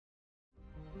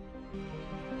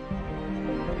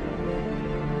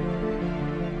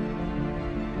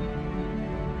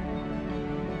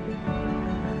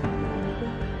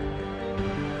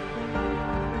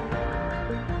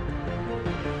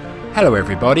Hello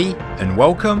everybody, and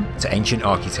welcome to Ancient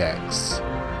Architects.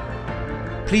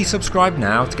 Please subscribe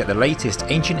now to get the latest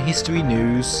ancient history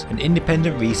news and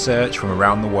independent research from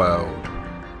around the world.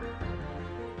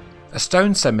 A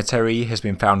stone cemetery has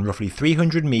been found roughly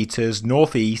 300 metres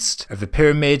northeast of the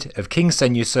pyramid of King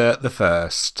Senusert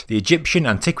I, the Egyptian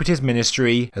Antiquities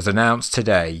Ministry has announced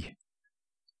today.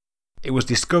 It was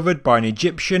discovered by an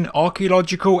Egyptian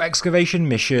archaeological excavation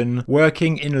mission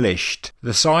working in Lisht,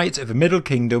 the site of the Middle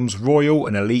Kingdom's royal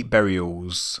and elite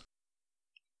burials.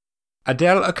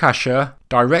 Adel Akasha,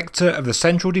 director of the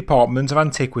Central Department of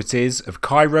Antiquities of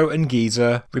Cairo and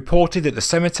Giza, reported that the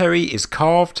cemetery is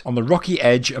carved on the rocky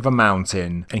edge of a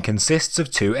mountain and consists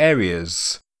of two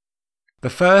areas.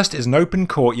 The first is an open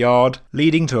courtyard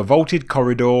leading to a vaulted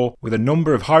corridor with a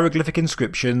number of hieroglyphic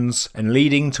inscriptions and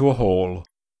leading to a hall.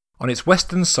 On its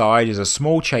western side is a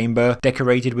small chamber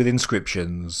decorated with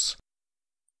inscriptions.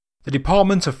 The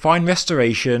Department of Fine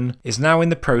Restoration is now in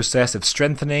the process of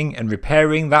strengthening and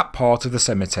repairing that part of the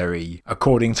cemetery,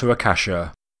 according to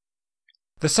Akasha.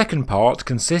 The second part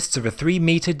consists of a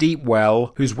 3-metre deep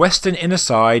well whose western inner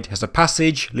side has a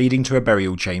passage leading to a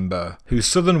burial chamber, whose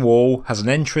southern wall has an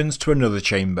entrance to another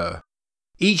chamber.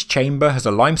 Each chamber has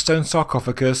a limestone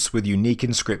sarcophagus with unique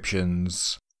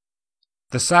inscriptions.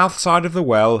 The south side of the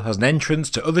well has an entrance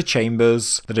to other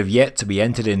chambers that have yet to be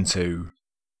entered into.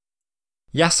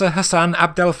 Yasser Hassan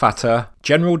Abdel Fattah,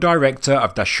 General Director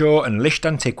of Dashur and Lisht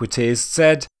Antiquities,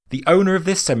 said, "The owner of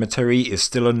this cemetery is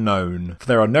still unknown, for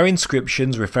there are no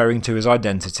inscriptions referring to his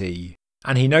identity,"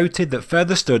 and he noted that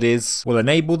further studies will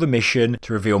enable the mission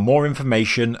to reveal more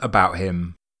information about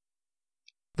him.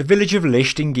 The village of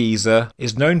Lisht in Giza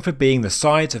is known for being the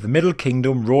site of the Middle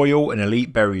Kingdom royal and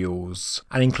elite burials,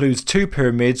 and includes two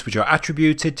pyramids which are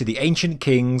attributed to the ancient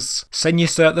kings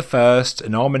Senusert I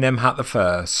and Amenemhat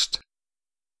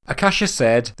I. Akasha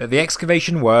said that the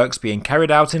excavation works being carried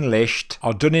out in Lisht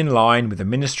are done in line with the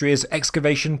ministry's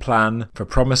excavation plan for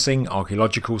promising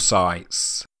archaeological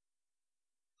sites.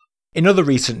 In other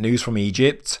recent news from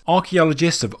Egypt,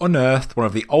 archaeologists have unearthed one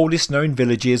of the oldest known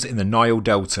villages in the Nile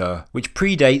Delta, which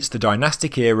predates the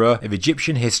dynastic era of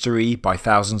Egyptian history by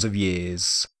thousands of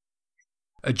years.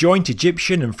 A joint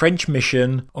Egyptian and French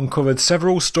mission uncovered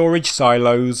several storage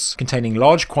silos containing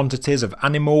large quantities of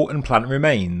animal and plant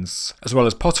remains, as well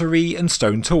as pottery and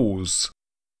stone tools.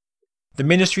 The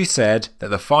ministry said that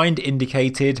the find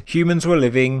indicated humans were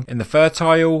living in the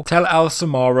fertile Tel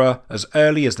al-Samara as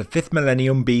early as the 5th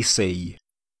millennium BC.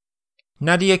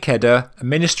 Nadia Kedda, a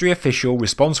ministry official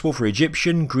responsible for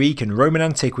Egyptian, Greek and Roman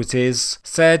antiquities,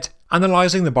 said,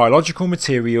 "Analysing the biological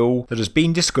material that has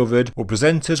been discovered will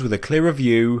present us with a clearer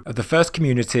view of the first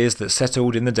communities that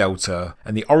settled in the delta,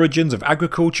 and the origins of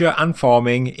agriculture and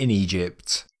farming in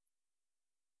Egypt."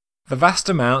 The vast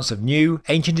amounts of new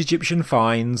ancient Egyptian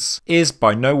finds is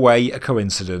by no way a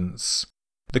coincidence.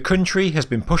 The country has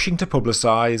been pushing to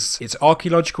publicise its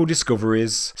archaeological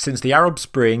discoveries since the Arab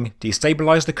Spring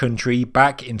destabilised the country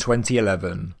back in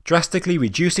 2011, drastically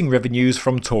reducing revenues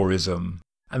from tourism.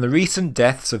 And the recent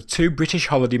deaths of 2 British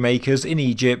holidaymakers in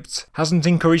Egypt hasn't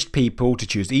encouraged people to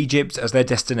choose Egypt as their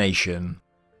destination.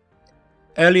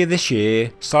 Earlier this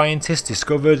year, scientists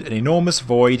discovered an enormous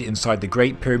void inside the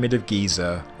Great Pyramid of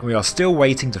Giza, and we are still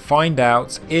waiting to find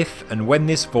out if and when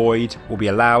this void will be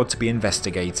allowed to be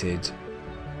investigated.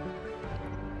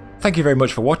 Thank you very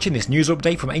much for watching this news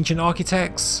update from Ancient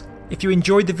Architects. If you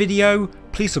enjoyed the video,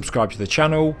 please subscribe to the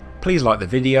channel, please like the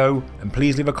video, and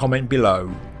please leave a comment below.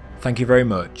 Thank you very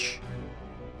much.